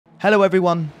Hello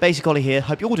everyone, Basic Ollie here,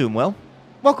 hope you're all doing well.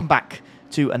 Welcome back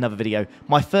to another video,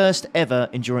 my first ever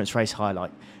endurance race highlight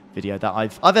video that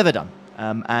I've ever done.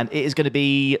 And it is going to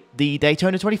be the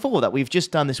Daytona 24 that we've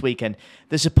just done this weekend.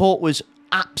 The support was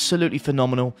absolutely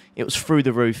phenomenal, it was through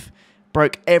the roof,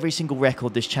 broke every single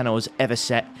record this channel has ever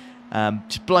set,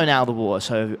 just blown out of the water.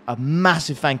 So a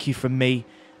massive thank you from me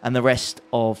and the rest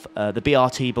of the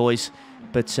BRT boys.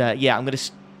 But yeah, I'm going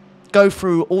to go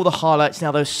through all the highlights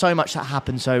now. There's so much that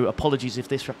happened, so apologies if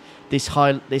this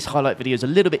highlight video is a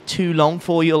little bit too long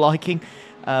for your liking,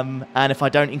 and if I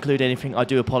don't include anything, I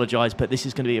do apologise, but this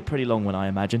is going to be a pretty long one, I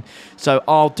imagine. So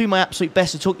I'll do my absolute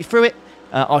best to talk you through it.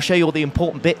 I'll show you all the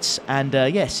important bits, and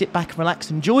yeah, sit back and relax,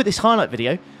 enjoy this highlight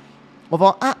video of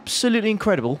our absolutely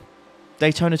incredible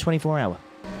Daytona 24 hour.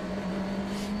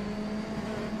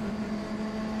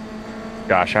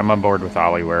 Gosh, I'm on board with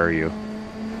Ollie. Where are you?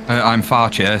 I'm far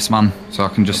chase, man, so I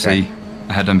can just see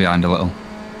ahead and behind a little.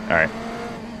 Alright.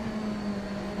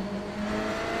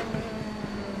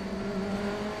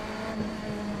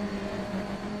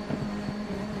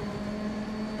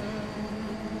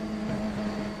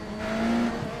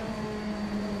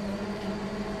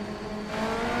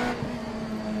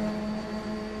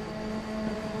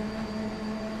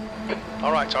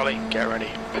 Alright, Ollie, get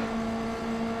ready.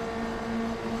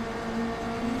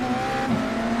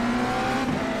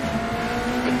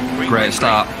 Great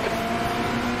start.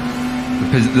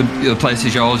 The place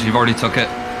is yours, you've already took it.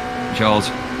 It's yours.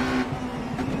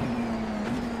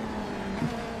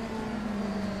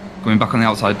 Going back on the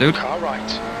outside, dude. Car right.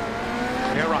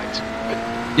 Clear right.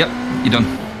 Yep, you're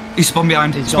done. He's spun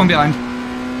behind, he's spun behind.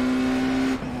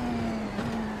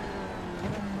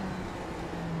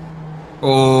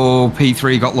 Oh,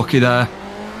 P3 got lucky there.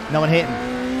 No one hit him?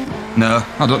 No,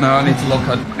 I don't know, I need to look,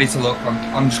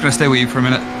 I'm just going to stay with you for a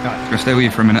minute. Right. I'm going to stay with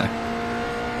you for a minute.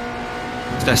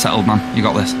 Stay settled, man, you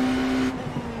got this.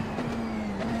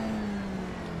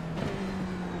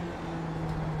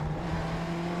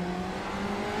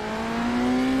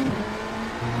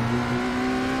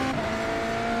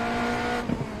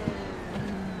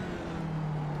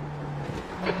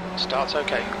 Start's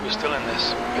okay, we're still in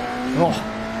this. Oh,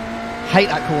 hate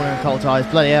that corner in cold tyres,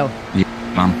 bloody hell. Yeah,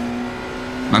 man.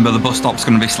 Remember, the bus stop's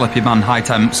going to be slippy, man. High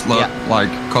temps, look, like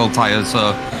cold tyres,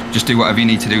 so just do whatever you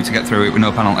need to do to get through it with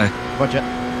no penalty. Roger.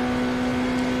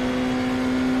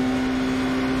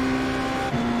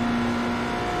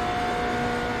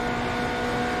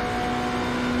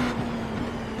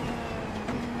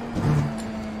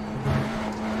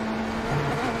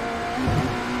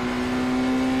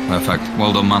 Perfect.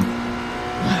 Well done, man.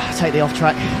 Take the off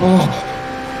track. Oh.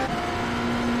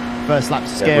 First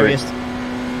lap's the scariest.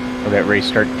 Well, that race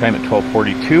start time at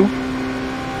 12:42.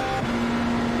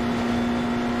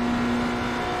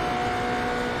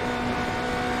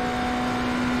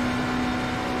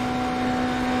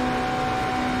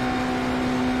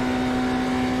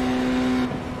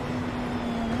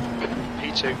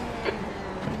 P2.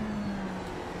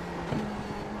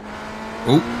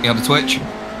 Oh, he had a twitch.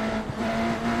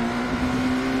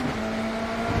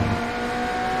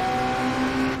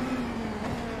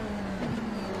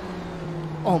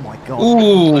 Oh my god.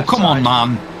 Oh, come on,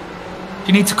 man.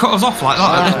 You need to cut us off like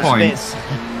that at this point.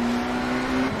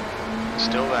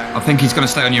 Still there. I think he's going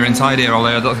to stay on your inside here,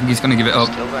 Ollie. I don't think he's going to give it up.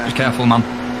 Still there. Be careful, man.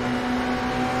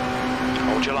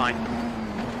 Hold your line.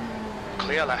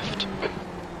 Clear left.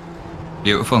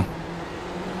 Beautiful.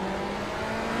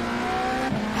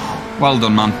 Well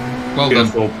done, man. Well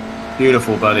Beautiful. done.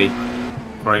 Beautiful, buddy.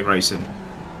 Great racing.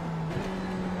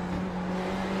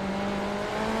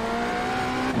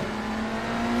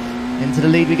 Into the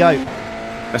lead we go.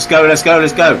 Let's go, let's go,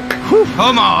 let's go. Whew.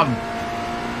 Come on.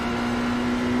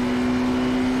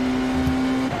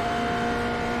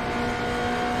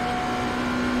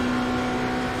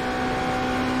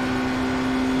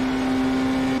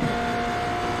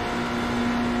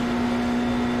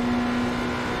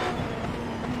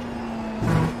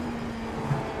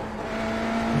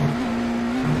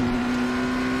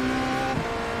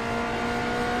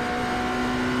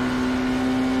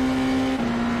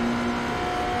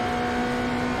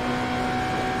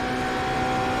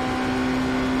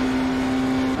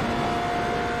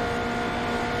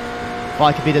 If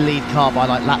I could be the lead car by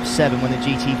like lap 7 when the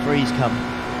GT3s come.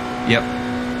 Yep.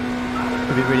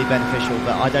 Could be really beneficial,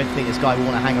 but I don't think this guy will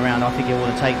want to hang around. I think he'll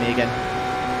want to take me again.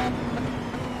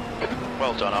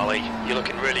 Well done, Ollie. You're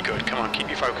looking really good. Come on, keep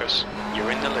your focus. You're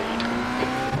in the lead.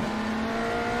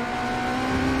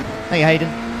 Thank you, Hayden.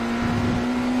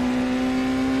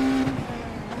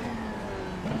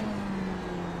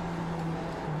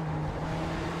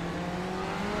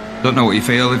 Don't know what you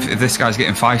feel. If this guy's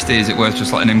getting feisty, is it worth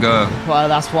just letting him go? Well,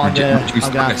 that's what I'm gonna have to.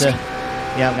 Risk. Yeah,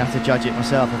 I'm gonna have to judge it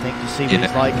myself. I think to see what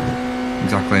it's like.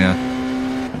 Exactly. Yeah.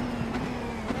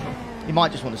 You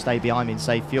might just want to stay behind me and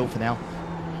save fuel for now.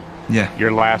 Yeah.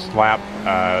 Your last lap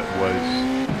was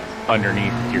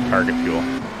underneath your target fuel.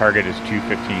 Target is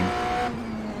 215.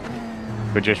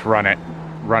 But just run it.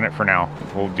 Run it for now.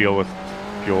 We'll deal with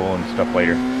fuel and stuff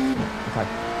later. Okay.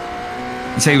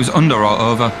 You say he was under or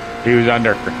over? He was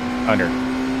under.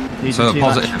 Using So too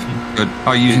positive. much. Good.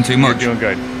 Oh, you're using too much? You're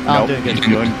doing good. I'm doing good. You're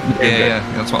doing Yeah, good. yeah.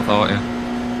 That's what I thought. Yeah.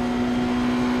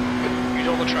 Use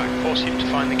all the track, force him to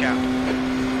find the gap.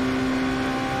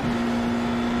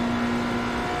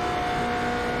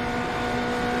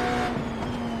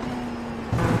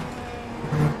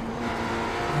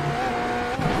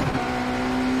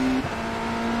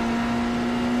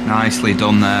 Nicely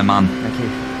done there, man. Thank you.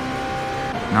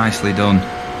 Nicely done.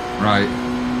 Right.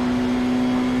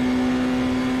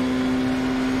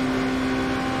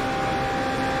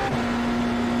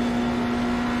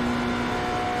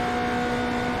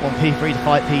 Want P3 to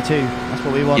fight P2. That's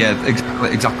what we want. Yeah,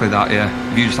 exactly that. Yeah.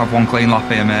 If you just have one clean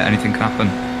lap here, mate, anything can happen.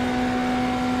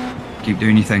 Keep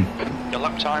doing your thing. Your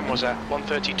lap time was at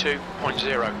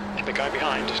 132.0. The guy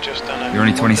behind has just done a You're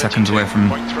only 20 seconds away from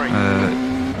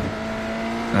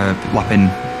 132.3. lapping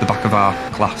the back of our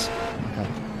class Okay.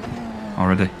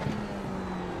 already.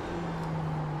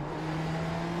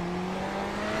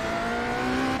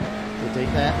 Good deep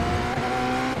there.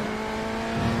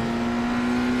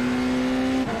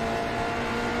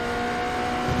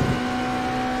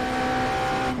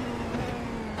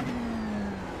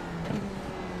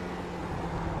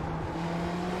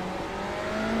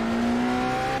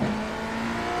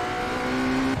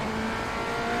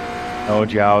 Oh,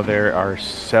 Jow, there are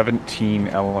 17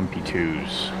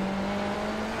 LMP2s.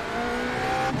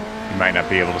 You might not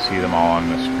be able to see them all on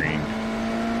the screen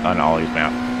on Ollie's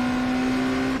map.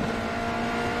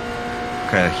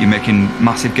 Okay, you're making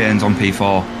massive gains on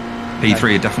P4.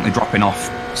 P3 are definitely dropping off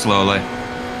slowly,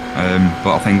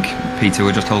 but I think P2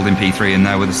 are just holding P3 in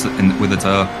there with the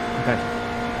toe. Okay.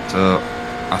 So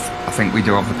I think we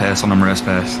do have the pace on them, race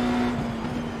pace.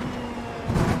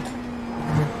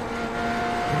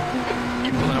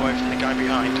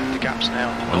 Behind the gaps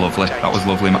now. Oh, lovely. That was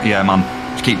lovely. Yeah, man.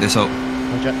 Just keep this up.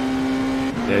 Roger.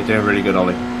 Yeah, you're doing really good,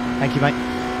 Ollie. Thank you, mate.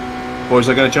 Boys,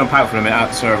 I'm going to jump out for a minute out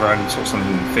the server and sort some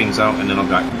things out, and then I'll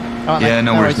be back. All right, Yeah, mate.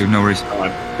 no worries, dude. No worries. All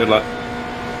right, good luck.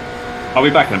 I'll be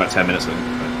back in about 10 minutes then.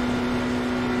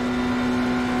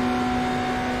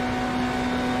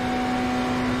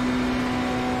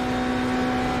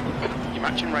 You're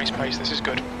matching race pace. This is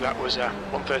good. That was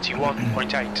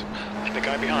 131.8. The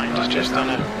guy behind has just done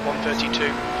a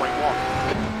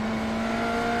 132.1.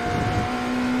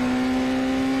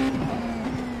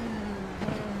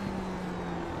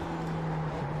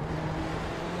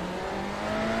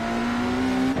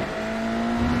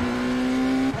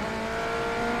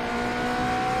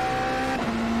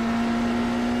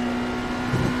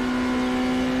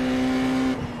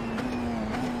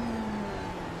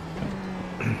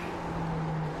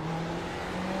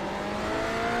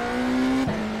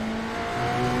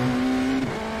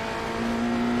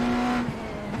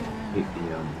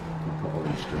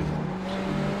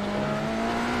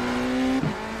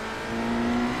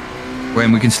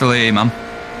 Wayne, we can still hear you, man.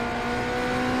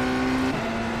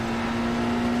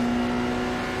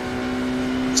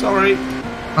 Sorry.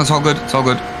 That's all good. It's all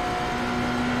good.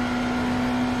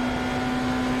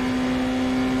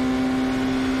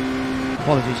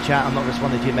 Apologies, chat. I'm not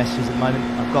responding to your messages at the moment.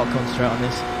 I've got to concentrate on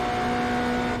this.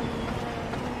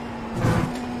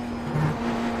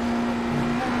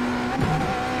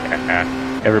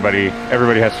 Everybody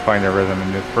has to find their rhythm,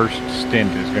 and the first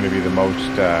stint is going to be the most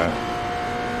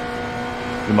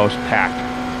packed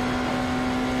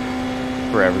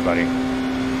for everybody.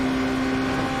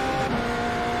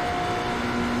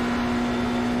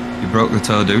 You broke the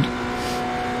toe, dude.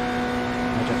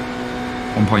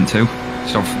 1.2.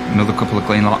 Just have another couple of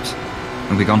clean laps.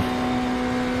 We'll be gone.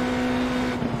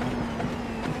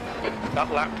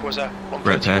 That lap was a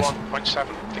Great pace.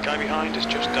 131.7. The guy behind has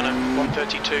just done a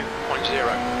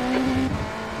 132.0.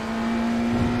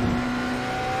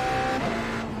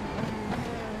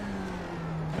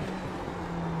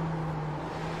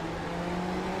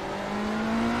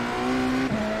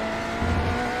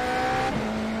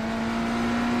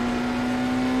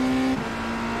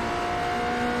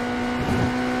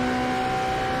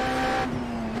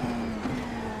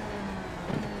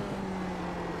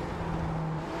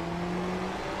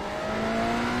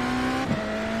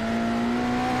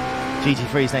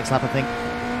 GT3's next lap, I think.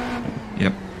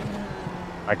 Yep.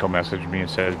 Michael messaged me and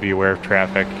says, be aware of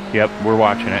traffic. Yep, we're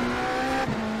watching it.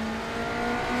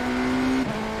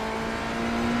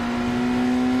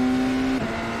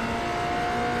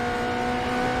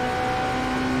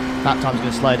 Lap time's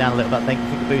going to slow down a little bit, I think. I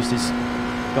think the boost is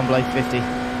gone below 50.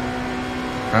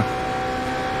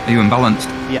 Are you imbalanced?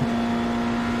 Yeah.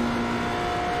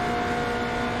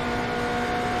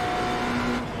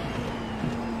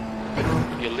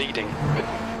 You're leading.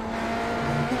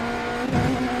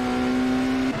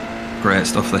 Great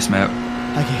stuff, this, mate.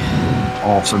 Thank you.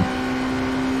 Awesome.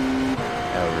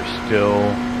 We're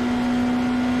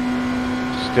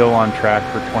still on track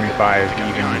for 25,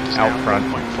 even out front.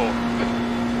 0.4.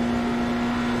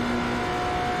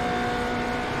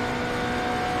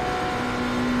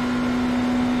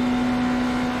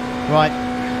 Right.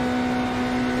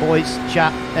 Boys,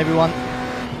 chat, everyone.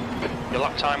 Your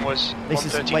lap time was This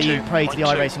is where you pray to the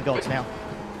iRacing gods now.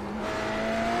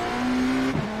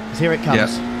 'Cause here it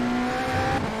comes. Yeah.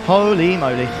 Holy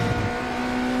moly.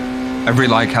 Every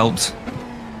like helps.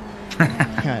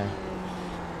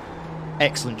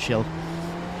 Excellent chill.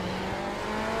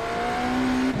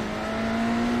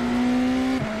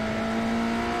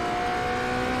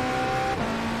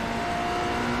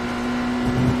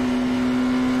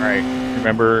 Alright,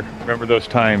 remember those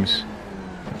times.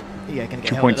 Yeah, gonna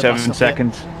get held at the bus 2.7 stop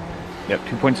seconds. Yep,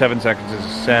 2.7 seconds is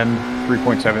send,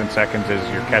 3.7 seconds is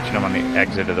you're catching them on the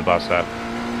exit of the bus stop.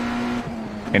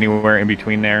 Anywhere in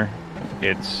between there,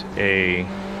 it's a...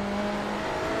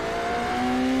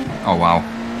 Oh, wow.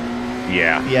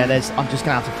 Yeah. Yeah, I'm just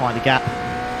gonna have to find a gap.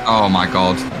 Oh, my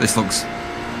God. This looks...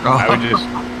 Oh. I would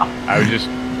just...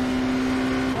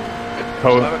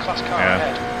 Lower class car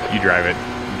ahead. You drive it.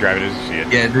 You drive it as you see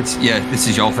it. This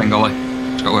is your thing, Ollie.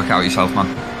 Just gotta work out yourself, man.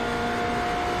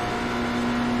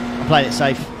 I'm playing it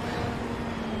safe.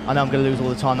 I know I'm gonna lose all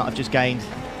the time that I've just gained.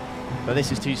 But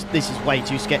this is way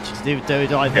too sketchy to do a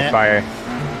dive there.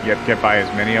 Get by as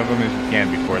many of them as you can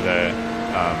before the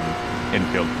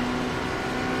infield.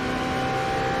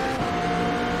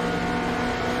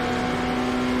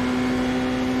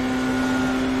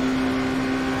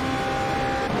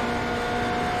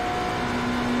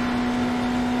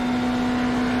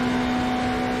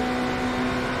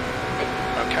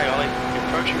 Okay, Ollie, you're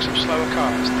approaching some slower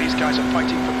cars. These guys are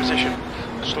fighting for position.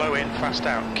 Slow in, fast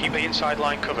out. Keep the inside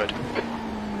line covered.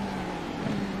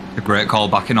 A great call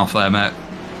backing off there, mate.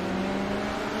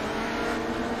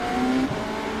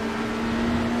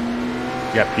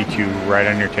 You got P2 right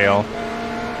on your tail.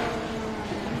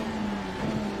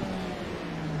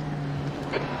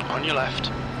 On your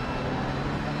left.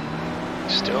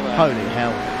 Still there. Holy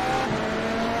hell.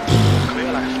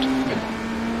 Clear left.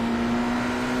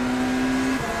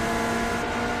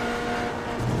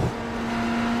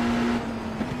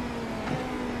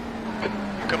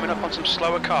 Coming up on some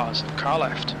slower cars. Car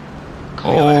left.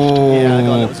 Clear left. Yeah, I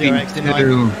got a little 0x, didn't I?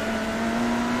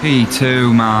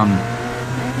 P2, man.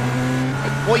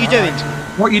 What are you doing?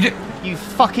 What you do? You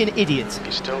fucking idiot.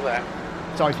 You're still there.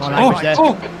 Sorry for my language there.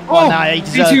 Oh, no, he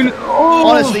deserved P2, it.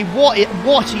 Honestly, what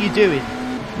are you doing?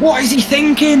 What is he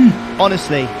thinking?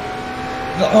 Honestly.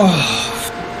 Oh.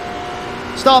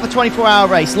 Start of a 24-hour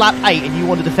race, lap 8, and you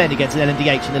want to defend against an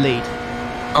LMDH in the lead.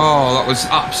 Oh, that was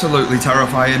absolutely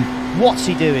terrifying. What's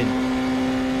he doing?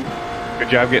 Good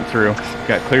job getting through.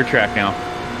 Got clear track now.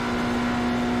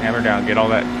 Hammer down, get all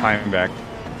that time back.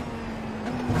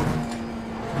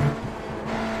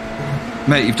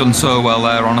 Mate, you've done so well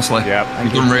there, honestly. Yep.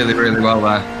 You've done really, really well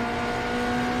there.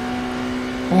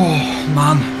 Oh,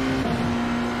 man.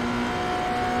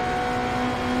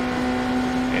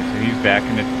 Okay, so he's back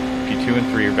into P2 and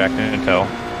 3 are back into tow.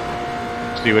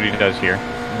 See what he does here.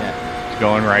 Yeah. He's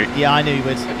going right. Yeah, I knew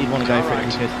he'd want to go for it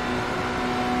if he could.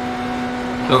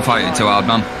 Don't fight it too hard,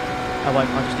 man. I won't,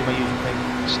 I'll just do my usual thing.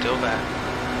 Still there.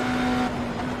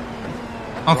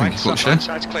 I think he's clutched in.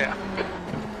 Side's clear.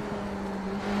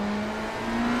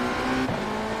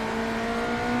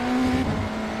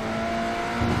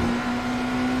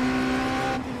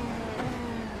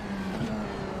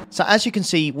 So as you can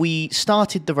see, we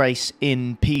started the race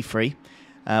in P3.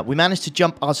 We managed to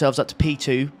jump ourselves up to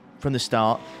P2 from the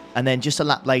start, and then just a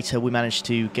lap later we managed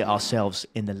to get ourselves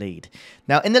in the lead.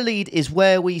 Now in the lead is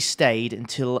where we stayed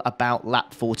until about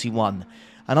lap 41.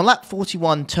 And on lap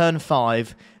 41, turn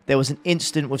 5, there was an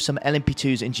incident with some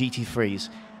LMP2s and GT3s.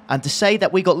 And to say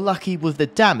that we got lucky with the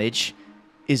damage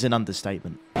is an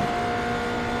understatement.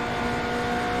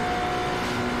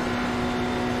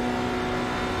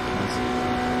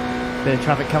 Bit of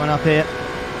traffic coming up here.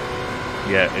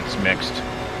 Yeah, it's mixed.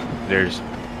 There's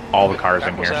all the cars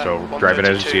in here, so drive it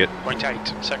as you see it.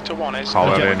 132.8. Sector 1 is Call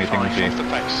out anything you see.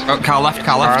 Oh, car left,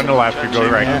 car Car left. on the left, you go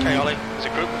right. Okay, Ollie. There's a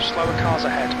group of slower cars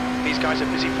ahead. These guys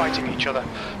are busy fighting each other.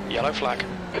 Yellow flag.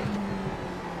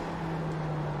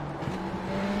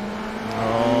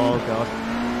 Oh god.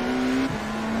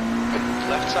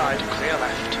 Left side, clear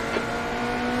left.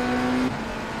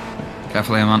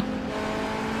 Careful here, man.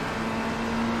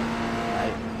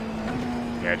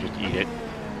 Yeah, just eat it.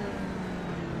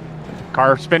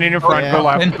 Car spinning in front, Yeah. go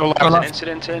left, In. go Go left. left. An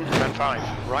incident in, turn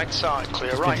 5. Right side,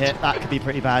 clear Good right. hit. That could be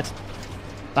pretty bad.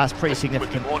 That's pretty We've been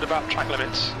significant. warned about track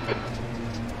limits.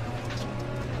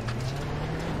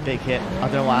 Big hit. I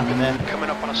don't know what happened there. Coming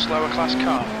up on a slower class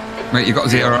car. Mate, you got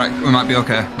zero, right? We might be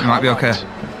okay. We might be okay.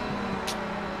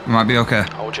 We might be okay.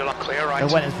 Hold your line, clear right. I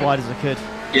went as wide as I could.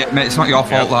 Yeah, mate, it's not your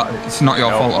fault, that. It's not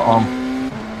your fault at all.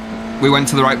 We went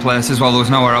to the right place as well. There was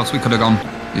nowhere else we could have gone.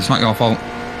 It's not your fault.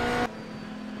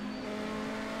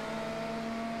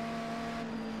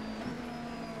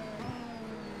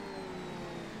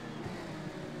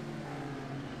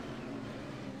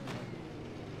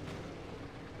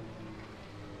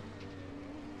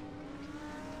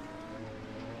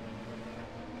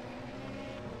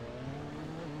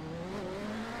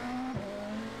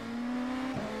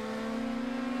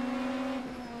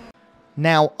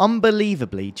 Now,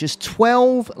 unbelievably, just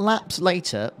 12 laps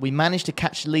later, we managed to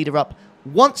catch the leader up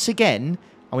once again,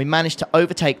 and we managed to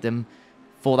overtake them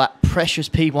for that precious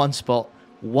P1 spot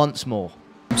once more.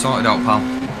 I'm sorted out, pal.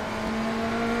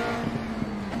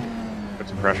 Put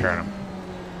some pressure on him.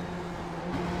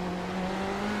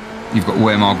 You've got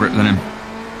way more grip than him.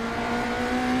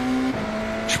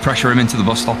 Just pressure him into the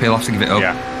bus stop. He'll have to give it up.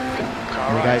 Yeah.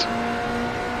 Car There we right. go.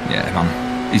 Yeah, man.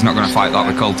 He's not going to fight that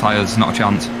with cold tyres. Not a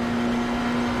chance.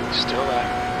 Still there.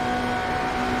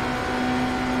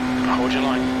 Hold your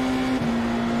line.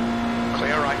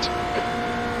 Clear right.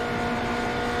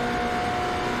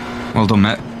 Well done,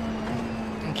 mate.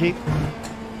 Thank you.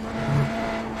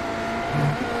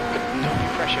 Don't be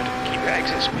pressured. Keep your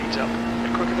exit speeds up.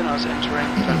 You're quicker than us entering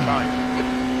turn 5.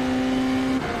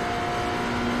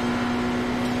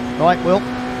 Right, Will.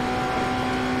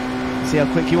 See how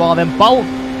quick you are then, Bolt.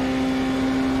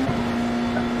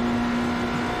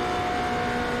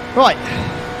 Right.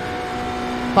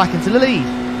 Back into the lead.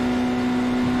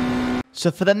 So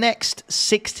for the next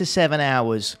 6 to 7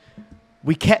 hours,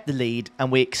 we kept the lead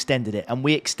and we extended it. And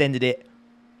we extended it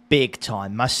big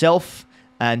time. Myself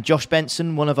and Josh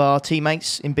Benson, one of our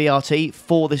teammates in BRT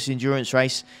for this endurance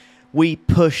race, we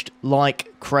pushed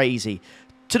like crazy.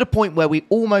 To the point where we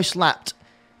almost lapped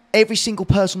every single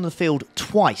person on the field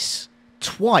twice.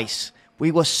 Twice.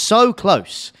 We were so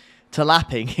close to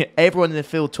lapping everyone in the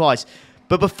field twice.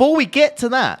 But before we get to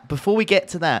that,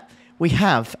 we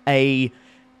have a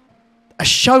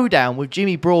showdown with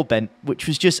Jimmy Broadbent, which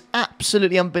was just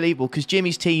absolutely unbelievable because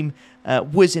Jimmy's team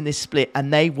was in this split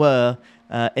and they were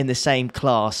in the same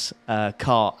class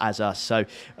car as us. So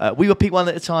we were P1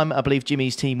 at the time. I believe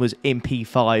Jimmy's team was in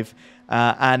P5.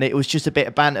 And it was just a bit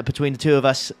of banter between the two of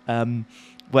us,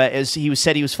 whereas he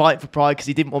said he was fighting for pride because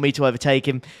he didn't want me to overtake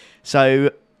him.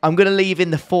 So I'm going to leave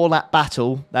in the 4-lap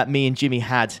battle that me and Jimmy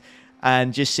had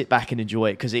and just sit back and enjoy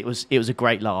it because it was a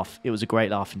great laugh. It was a great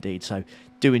laugh indeed. So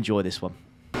do enjoy this one.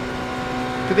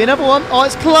 Could be another one. Oh,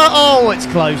 it's close. Oh, it's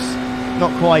close. Not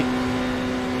quite.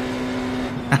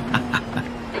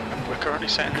 We're currently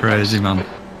setting the Crazy, pace. man.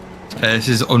 This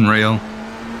is unreal.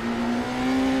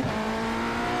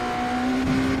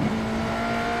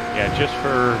 Yeah, just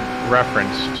for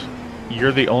reference,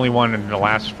 you're the only one in the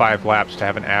last 5 laps to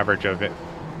have an average of it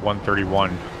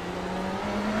 131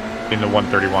 in the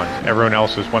 131s. Everyone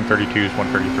else is 132s,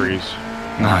 133s.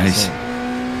 Nice.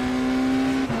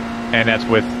 And that's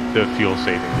with the fuel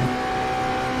saving.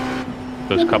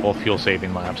 Those couple of fuel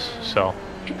saving laps. So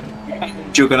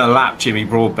You're going to lap Jimmy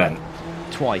Broadbent.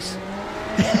 Twice.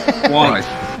 One.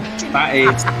 That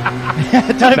is.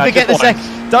 Don't Not forget the just once.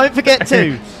 second. Don't forget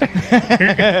 2.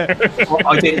 Well,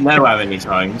 I didn't know how many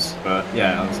times, but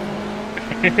yeah.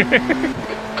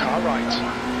 Car right.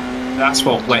 That's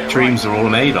what wet dreams are all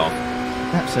made of.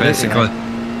 Absolutely. Basically.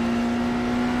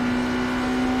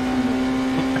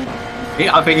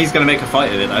 Yeah, I think he's going to make a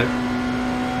fight of it, though.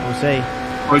 We'll see.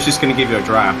 Or he's just going to give you a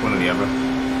draft, one or the other.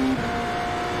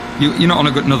 You're not on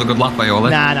another good lap, are you, Ollie?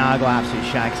 Nah, I got absolute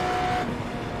shags.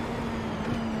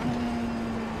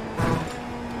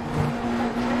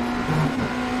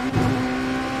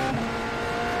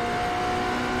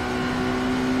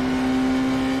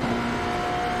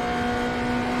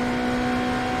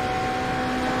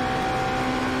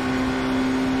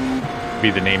 be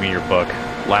the name of your book,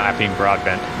 Lapping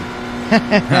Broadbent.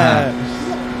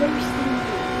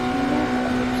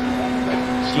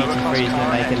 GT3 is going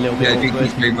to make it a little bit awkward.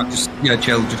 GT3, but just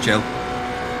chill, just chill.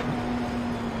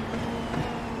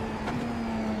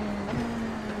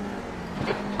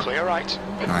 Clear right.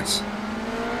 Nice.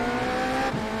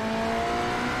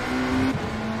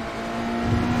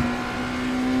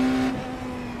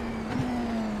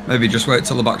 Maybe just wait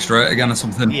till the back straight again or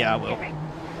something. Yeah, I will.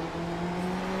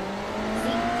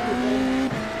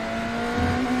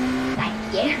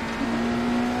 Thank you.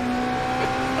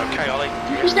 Okay, Ollie.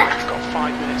 You've got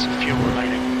 5 minutes of fuel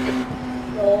remaining.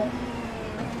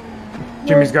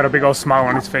 Jimmy's got a big old smile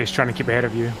on his face trying to keep ahead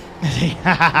of you. He's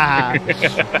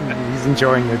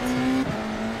enjoying it.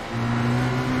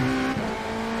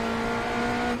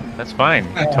 That's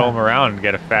fine. Tow him around and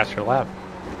get a faster lap.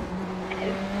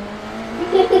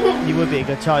 You would be a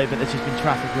good tie, but there's just been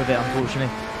traffic with it, unfortunately.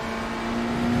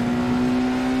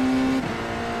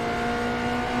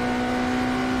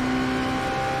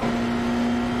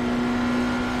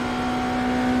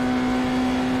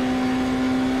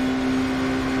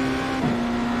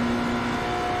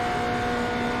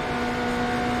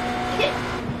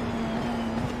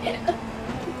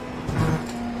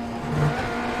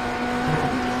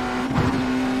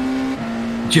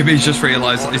 Jimmy's just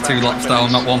realised that he's 2 laps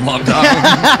down, not 1 lap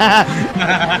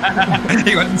down.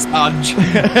 He went Sarge.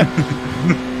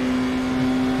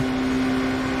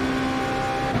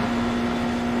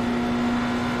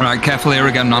 Right, careful here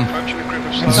again, man.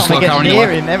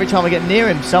 Every time I get near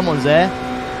him, someone's there.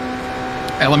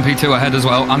 LMP2 ahead as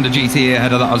well, and a GT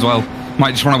ahead of that as well.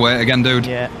 Might just want to wait again, dude.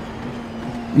 Yeah.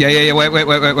 Yeah, wait.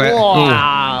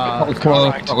 Wow. That was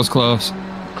close. That was close.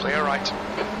 Clear right.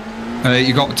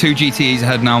 You got 2 GTEs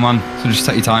ahead now, man. So just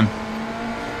take your time.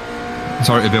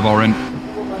 Sorry to be boring.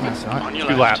 That's all right. On your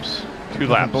 2 left. laps. 2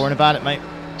 laps. Boring about it, mate.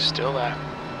 Still there.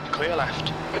 Clear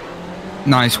left.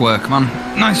 Nice work, man.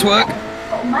 Nice work.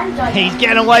 He's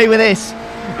getting away with this.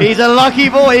 He's a lucky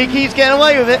boy. He keeps getting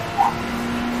away with it.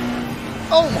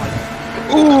 Oh my.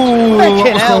 Ooh.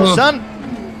 Fucking hell, son.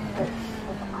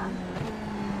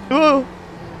 Ooh.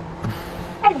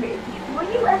 Henry, will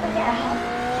you ever get a help?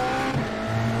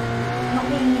 Not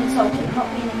being insulted, not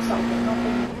being insulted, not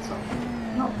being insulted.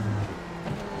 Not.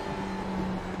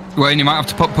 Wayne, you might have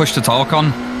to put push to talk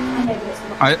on. I know this.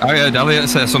 I heard Elliot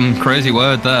say some crazy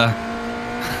word there.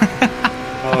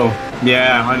 Oh,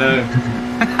 yeah, I know.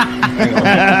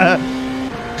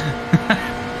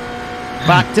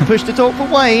 Back to push to talk for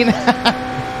Wayne.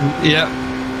 Yep.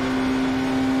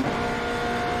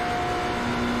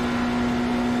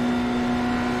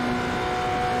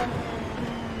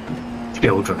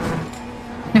 Children.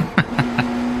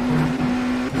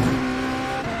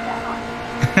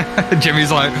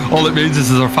 Jimmy's like, all it means is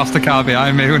there's a faster car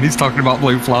behind me when he's talking about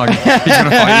blue flag. He's going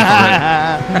to fight you for it.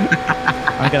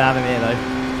 I'm going to have him here, though.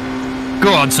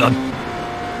 Go on, son.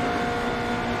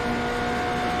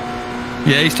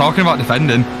 Yeah, he's talking about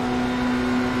defending.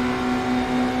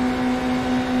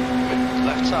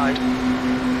 Left side.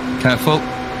 Careful.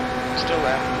 Still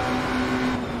there.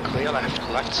 Clear left.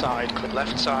 Left side. Clear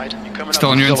left side. You're coming Still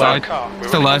up on your with the inside. car. We're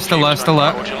Still running there, still there, confused still right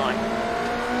there. now. What's your line?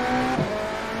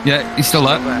 Yeah, he's still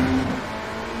there.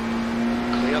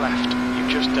 Clear left. You've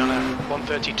just done a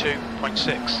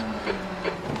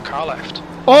 132.6. Car left.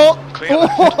 Oh! Clear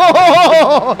left.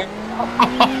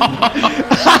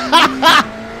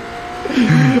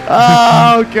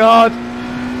 Oh, God.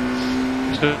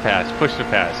 Push the pass. Push the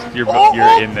pass. You're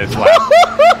in this lap.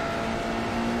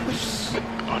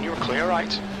 On your clear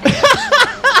right.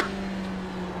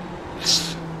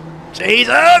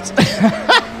 Jesus!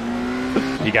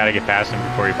 You got to get past him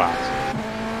before he box.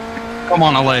 Come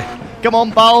on, Ali. Come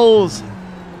on, Bowles.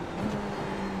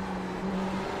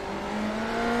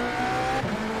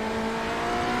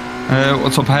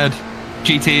 What's up ahead?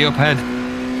 GT up ahead.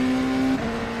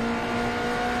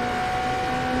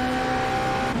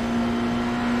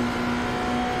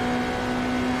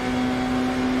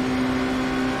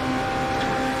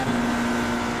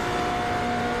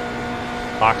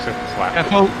 Box at the slap.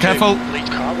 Careful. Lead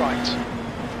car right.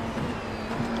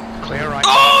 Clear right.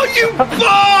 Oh, you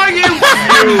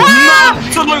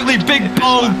absolutely big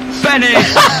bold Benny.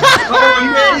 Oh,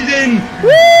 amazing.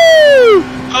 Woo!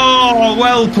 Oh,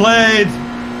 well played.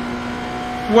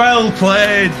 Well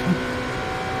played.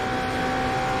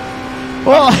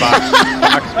 What?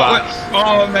 Box.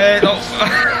 Oh, mate. Oh.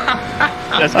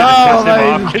 That's going to piss him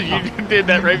off because you did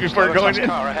that right before going in.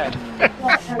 Car ahead.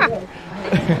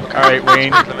 All right,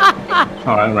 Wayne. All right,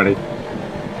 I'm ready.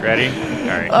 Ready? All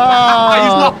right.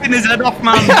 He's laughing his head off,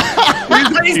 man.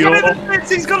 He's got in the pits.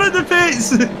 He's got in the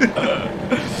pits. Oh,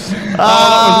 that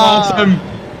was awesome.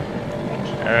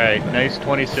 All right. Nice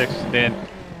 26 stint.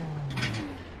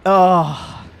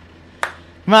 Oh.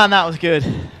 Man, that was good.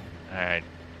 All right.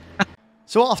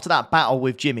 So after that battle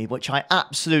with Jimmy, which I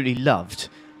absolutely loved,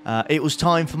 it was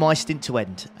time for my stint to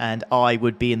end, and I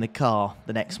would be in the car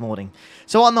the next morning.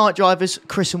 So our night drivers,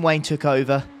 Chris and Wayne, took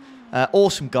over.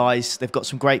 Awesome guys. They've got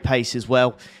some great pace as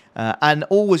well. And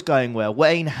all was going well.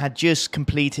 Wayne had just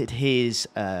completed his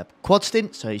quad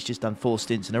stint, so he's just done 4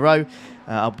 stints in a row.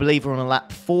 I believe we're on a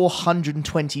lap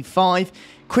 425.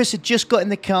 Chris had just got in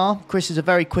the car. Chris is a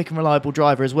very quick and reliable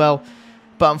driver as well.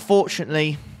 But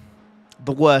unfortunately,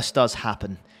 the worst does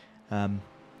happen. And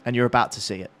you're about to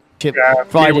see it. Yeah,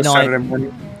 Friday night.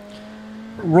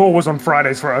 Raw was on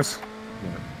Fridays for us.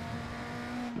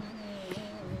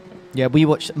 Yeah, we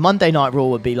watched Monday Night Raw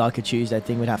would be like a Tuesday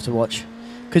thing we'd have to watch.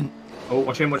 Couldn't. Oh,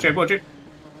 watch him, watch him, watch him.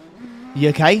 You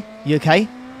okay? You okay?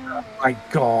 Oh my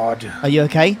God. Are you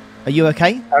okay? Are you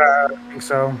okay? I don't think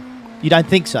so. You don't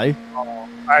think so?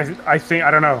 I think, I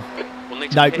don't know.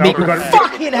 No, Nick,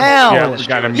 fucking hell! Yeah, we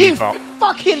got him. You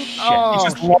fucking... Oh. He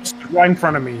just lost it right in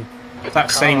front of me. That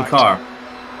same car.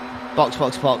 Box,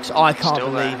 box, box. I can't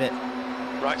believe it.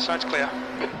 Right side's clear.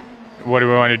 What do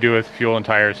we want to do with fuel and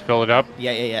tires? Fill it up?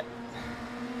 Yeah.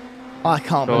 I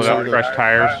can't Fill it believe up, it. fresh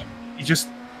tires. He just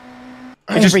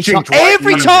Every jinked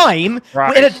right time in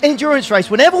front Right. in an endurance race,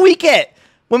 whenever we get,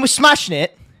 when we're smashing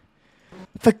it,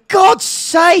 for God's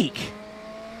sake!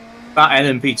 That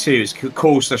NMP2 has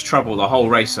caused us trouble the whole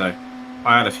race, though.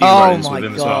 I had a few Oh run-ins my with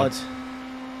him God. as well.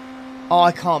 Oh,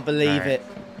 I can't believe Alright.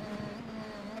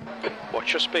 it.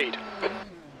 Watch your speed.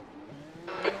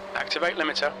 Activate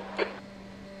limiter.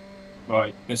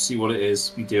 Right, let's see what it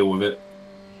is. We deal with it.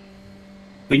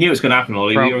 We knew it was going to happen,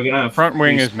 Ollie. We were going to have Front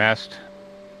wing is messed.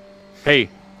 Hey,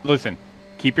 listen.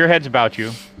 Keep your heads about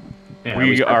you. Yeah,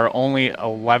 We are only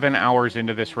 11 hours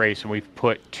into this race, and we've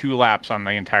put 2 laps on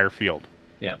the entire field.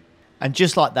 Yeah. And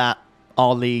just like that,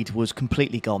 our lead was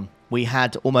completely gone. We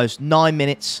had almost 9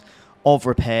 minutes of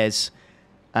repairs,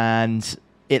 and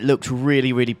it looked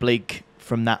really, really bleak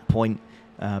from that point.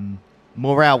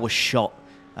 Morale was shot,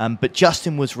 but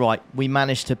Justin was right. We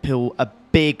managed to pull a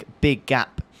big, big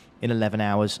gap in 11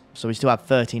 hours, so we still have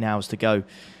 13 hours to go.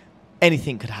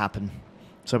 Anything could happen.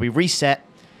 So we reset.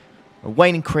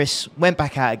 Wayne and Chris went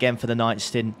back out again for the night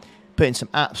stint, put in some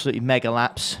absolutely mega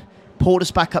laps, pulled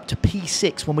us back up to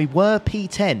P6 when we were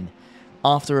P10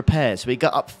 after repairs. So we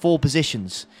got up 4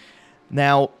 positions.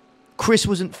 Now, Chris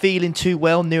wasn't feeling too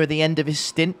well near the end of his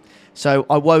stint, so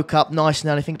I woke up nice and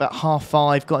early, I think about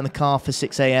 5:30, got in the car for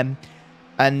 6 a.m,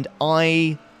 and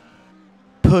I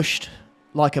pushed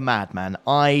like a madman.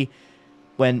 I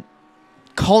went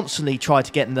constantly tried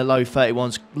to get in the low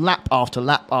 31s, lap after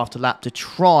lap after lap, to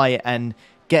try and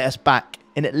get us back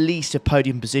in at least a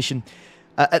podium position.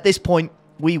 At this point,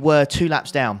 we were 2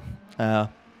 laps down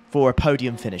for a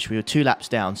podium finish. We were 2 laps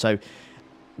down, so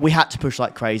we had to push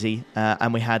like crazy,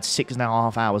 and we had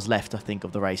 6.5 hours left, I think,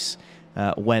 of the race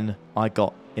when I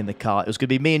got in the car. It was going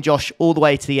to be me and Josh all the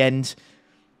way to the end.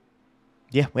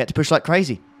 Yeah, we had to push like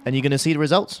crazy, and you're going to see the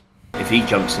results. If he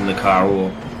jumps in the car,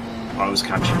 or I was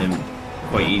catching him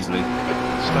quite easily.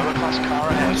 Slower class car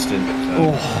ahead.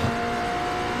 Oh,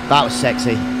 that was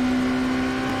sexy.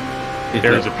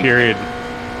 There was a period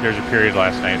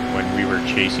last night when we were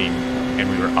chasing and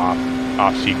we were off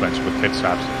sequence with pit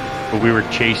stops, but we were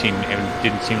chasing and it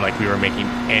didn't seem like we were making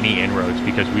any inroads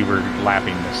because we were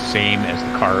lapping the same as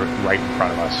the car right in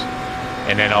front of us.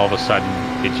 And then all of a sudden,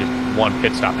 it just one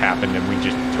pit stop happened and we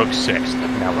just took 6th.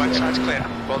 And that was Right it. side's clear.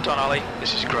 Well done, Ollie.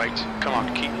 This is great. Come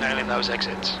on, keep nailing those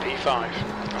exits. P5.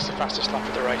 That's the fastest lap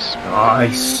of the race.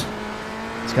 Nice.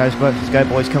 Let's go,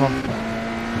 boys. Come on.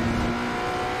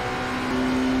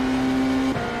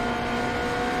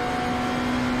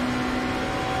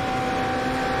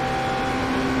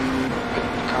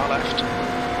 Car left.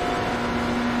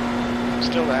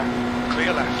 Still there.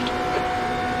 Clear left.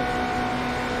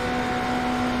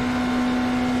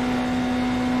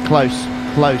 Close.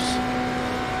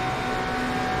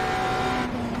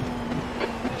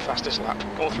 Fastest lap.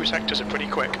 All through sectors are pretty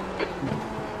quick.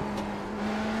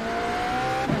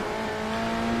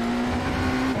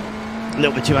 A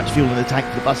little bit too much fuel in the tank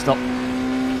for the bus stop.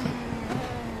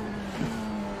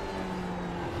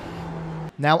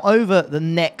 Now, over the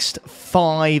next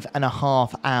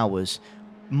 5.5 hours,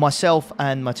 myself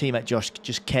and my teammate Josh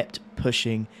just kept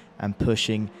pushing and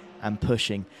pushing and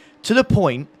pushing, to the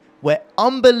point where,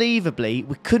 unbelievably,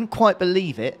 we couldn't quite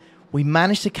believe it, we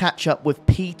managed to catch up with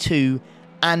P2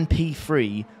 and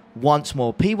P3 once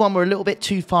more. P1 were a little bit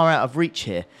too far out of reach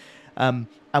here, and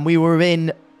we were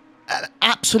in an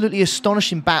absolutely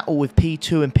astonishing battle with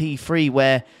P2 and P3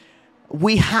 where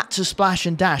we had to splash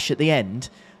and dash at the end,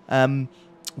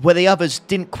 where the others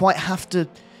didn't quite have to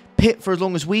pit for as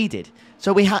long as we did.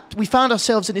 So we found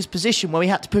ourselves in this position where we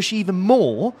had to push even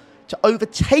more to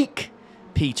overtake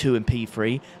P2 and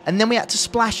P3, and then we had to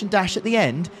splash and dash at the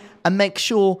end and make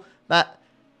sure that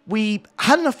we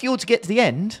had enough fuel to get to the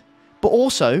end, but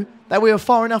also that we were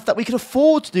far enough that we could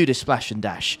afford to do this splash and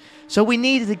dash. So we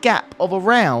needed a gap of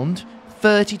around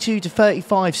 32 to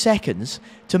 35 seconds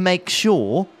to make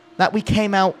sure that we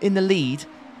came out in the lead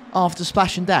after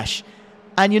splash and dash.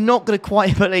 And you're not going to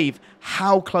quite believe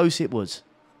how close it was.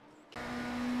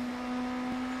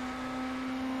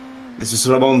 This is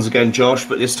Le Mans again, Josh,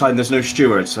 but this time there's no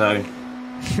steward, so...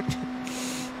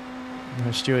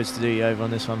 No stewards to do you over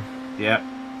on this one. Yeah.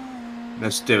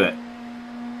 Let's do it.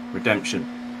 Redemption.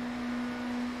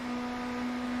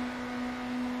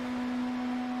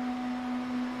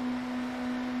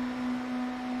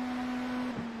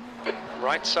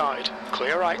 Right side,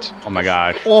 clear right. Oh my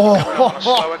gosh. Oh, On a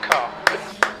slower car.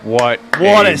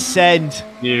 What a send.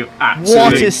 You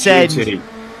What a send. beauty.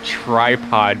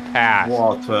 tripod pass.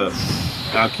 What a...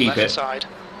 I'll keep Left it. side,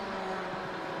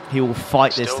 He will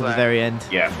fight this Still to the there. very end.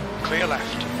 Yeah. clear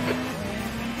left.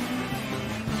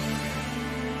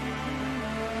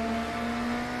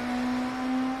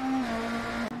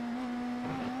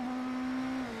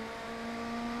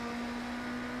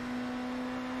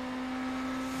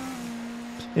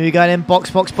 Here we go then.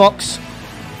 Box, box, box.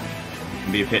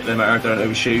 Can be a pit limiter, don't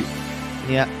overshoot.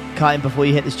 Yeah, cut him before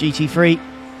you hit this GT3.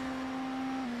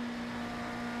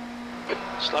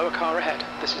 Slower car ahead.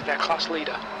 This is their class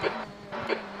leader.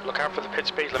 Look out for the pit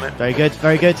speed limit. Very good,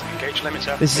 very good. Engage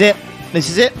limiter. This is it. This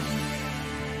is it.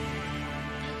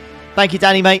 Thank you,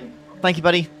 Danny, mate. Thank you,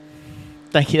 buddy.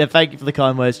 Thank you for the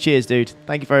kind words. Cheers, dude.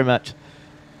 Thank you very much.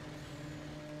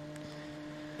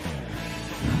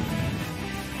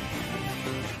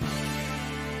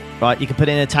 Right, you can put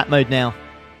it in attack mode now.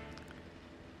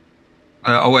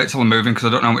 I'll wait till I'm moving because I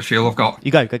don't know how much fuel I've got.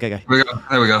 You go, go, go, go. Here we go.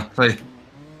 There we go. See,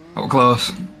 that was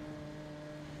close.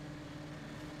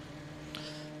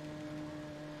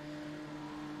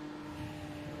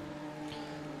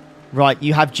 Right,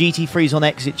 you have GT3s on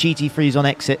exit, GT3s on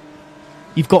exit.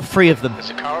 You've got 3 of them. There's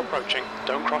a car approaching.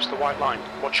 Don't cross the white line.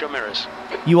 Watch your mirrors.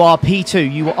 You are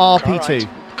P2. You are Car P2.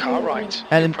 right. Car right.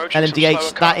 LM Approaching some LMDH,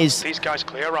 slower that car. is- These guys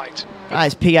clear right. That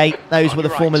is P8. Those On were the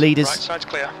your former right. leaders. Right side's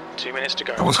clear. 2 minutes to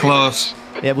go. That was 2 close.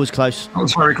 minutes. It was close. That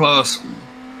was very close.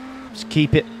 Just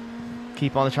keep it.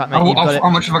 Keep on the track, mate. How, You've got it. how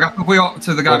much have I got? Have we got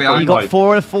to the guy Well, behind? You got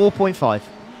 4 and a 4.5.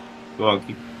 Go on,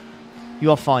 keep... You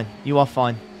are fine. You are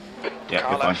fine. Yeah,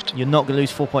 Car you're fine. left. You're not going to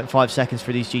lose 4.5 seconds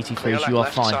for these Clear GT3s. left, You are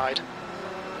left fine. side.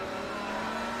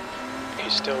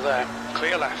 He's still there.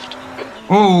 Clear left.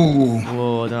 Oh,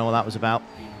 Whoa, I don't know what that was about.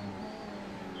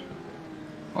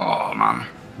 oh man.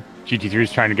 GT3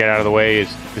 is trying to get out of the way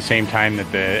is the same time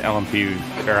that the LMP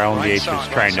or LMDH is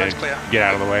side, trying right to side's clear. get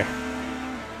out of the way.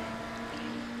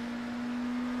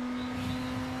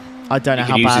 I don't know You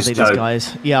how can use badly his this toe. guy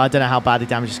is. Yeah, I don't know how badly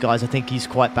damaged this guy is. I think he's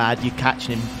quite bad. You're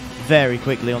catching him very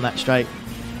quickly on that straight.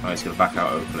 Oh, he's going to back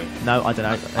out, hopefully. No, I don't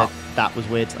know. That was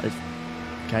weird.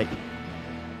 Okay.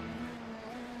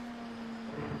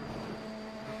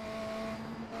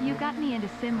 You got me into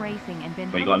sim racing and been.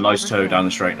 But you got a nice toe down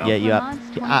the straight now. Yeah, you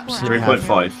absolutely have.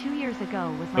 3.5. 2 years ago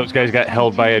was my Those guys got first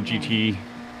held by a GT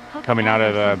GT coming out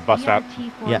of the bus stop.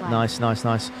 Yeah, nice, nice,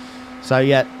 nice. So,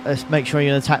 yeah, let's make sure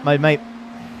you're in attack mode, mate.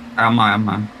 I'm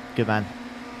man. Good man.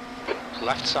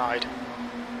 Left side.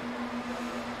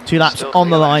 2 laps Still on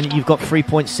the clear line. left. You've got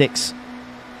 3.6.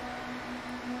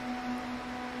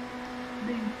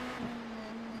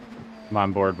 I'm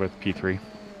on board with P3.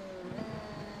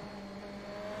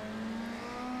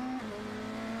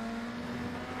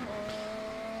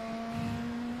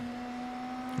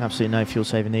 Absolutely no fuel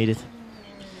saving needed.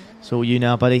 It's all you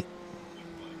now, buddy.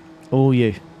 All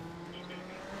you.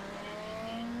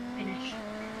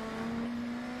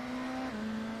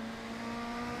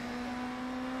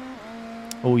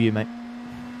 All you, mate.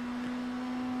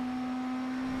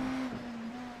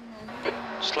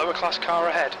 Slower class car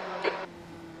ahead.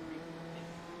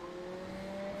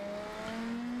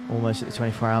 Almost at the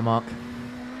 24-hour mark.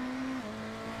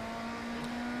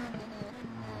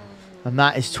 And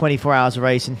that is 24 hours of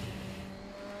racing.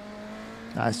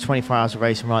 That's 24 hours of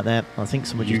racing right there. I think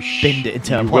someone just binned it in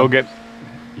turn you one.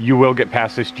 You will get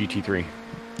past this GT3.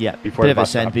 Yeah, before bit the of a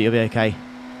bus send, stop. but you'll be okay.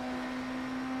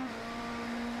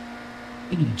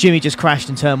 Jimmy just crashed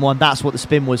in turn 1. That's what the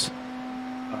spin was.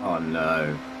 Oh,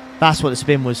 no. That's what the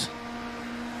spin was.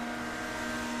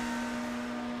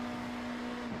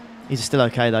 He's still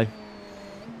okay, though.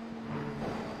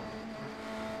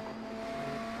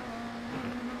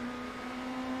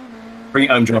 Bring it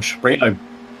home, Josh. Bring it home.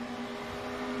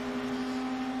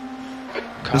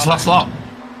 This last lap.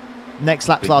 Next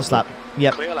lap's last lap.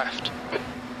 Yep. Clear left.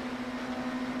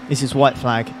 This is white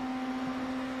flag.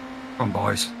 Come on,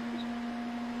 boys.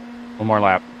 One more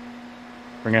lap.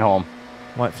 Bring it home.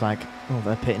 White flag. Oh,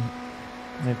 they're pitting.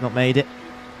 They've not made it.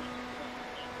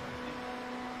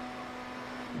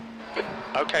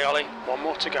 Okay, Ollie, one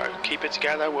more to go. Keep it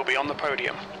together, we'll be on the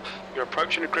podium. You're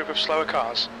approaching a group of slower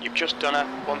cars. You've just done a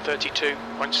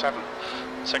 132.7.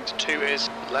 Sector 2 is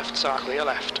left side, clear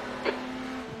left.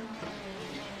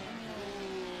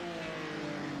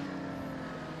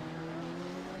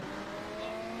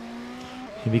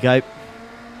 Here we go.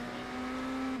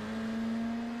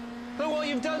 Look what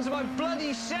you've done to my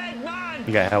bloody shed, man!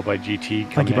 You got held by GT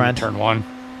Thank coming you, in Brand. turn 1.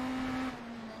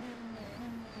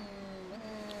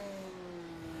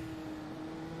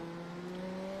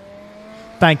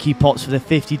 Thank you, Potts, for the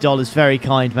 $50. Very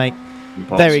kind, mate.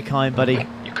 Very kind, buddy.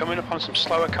 You're coming up on some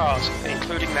slower cars,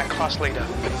 including their class leader.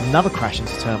 Another crash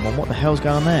into turn 1. What the hell's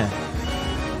going on there?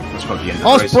 That's probably the end of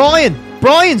Oh, the it's race. Brian!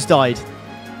 Brian's died.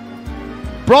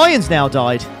 Brian's now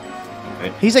died.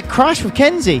 Okay. He's at crash with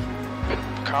Kenzie.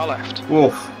 Car left.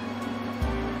 Oof.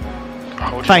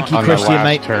 Hold Thank you, your On the Christian, last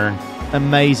mate. turn.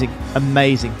 Amazing.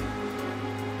 Amazing.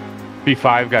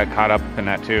 B5 got caught up in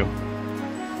that too.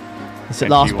 It's at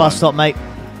And last P1. bus stop, mate.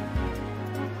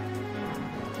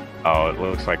 Oh, it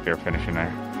looks like they're finishing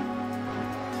there.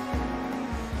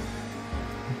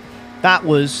 That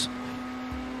was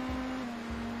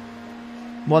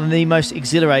one of the most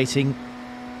exhilarating,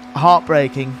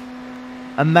 heartbreaking,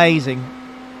 amazing,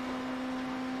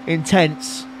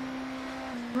 intense,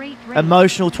 Great race.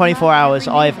 emotional 24 hours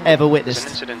I've ever There's an witnessed.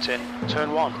 incident in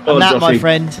turn 1. Oh, And that, my Joffrey.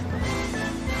 friend,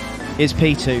 is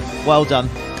P2. Well done.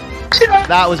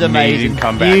 That was amazing. Amazing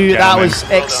comeback, That gentlemen. was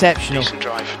Well done. exceptional. Decent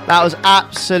drive. That was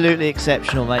absolutely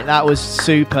exceptional, mate. That was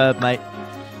superb, mate.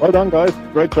 Well done, guys.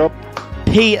 Great job.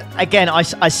 Again, I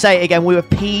say it again, we were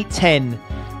P10.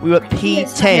 We were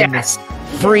P10.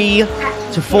 3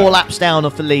 to 4 laps down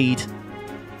off the lead.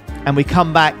 And we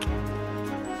come back.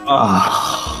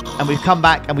 And we've come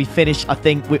back and we finished, I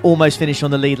think, we almost finished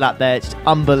on the lead lap there. It's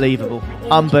unbelievable.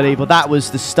 Unbelievable. That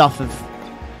was the stuff of...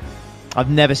 I've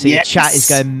never seen it. Chat is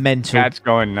going mental. That's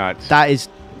going nuts. That is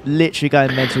literally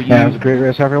going mental. Yeah, it was a great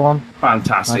race, everyone.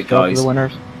 Fantastic, Nice job for guys. the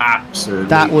winners. Absolutely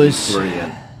That was-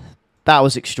 brilliant. That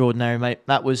was extraordinary, mate.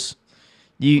 That was...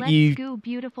 Let's go,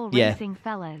 beautiful yeah. racing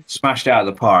fellas. Smashed out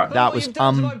of the park. That was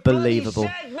unbelievable.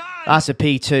 That's a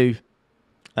P2.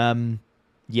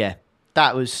 Yeah.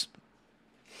 That was...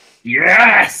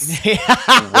 Yes!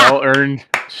 Well-earned,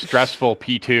 stressful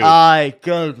P2. Aye,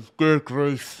 good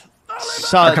grief.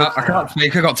 So... I can't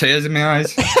speak. I got tears in my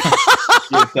eyes.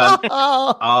 You've done.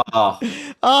 Oh, Oh,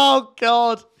 oh,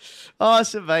 God. Oh,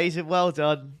 it's amazing. Well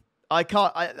done. I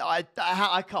can't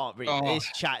really. Oh. This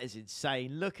chat is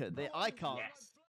insane. Look at this. I can't.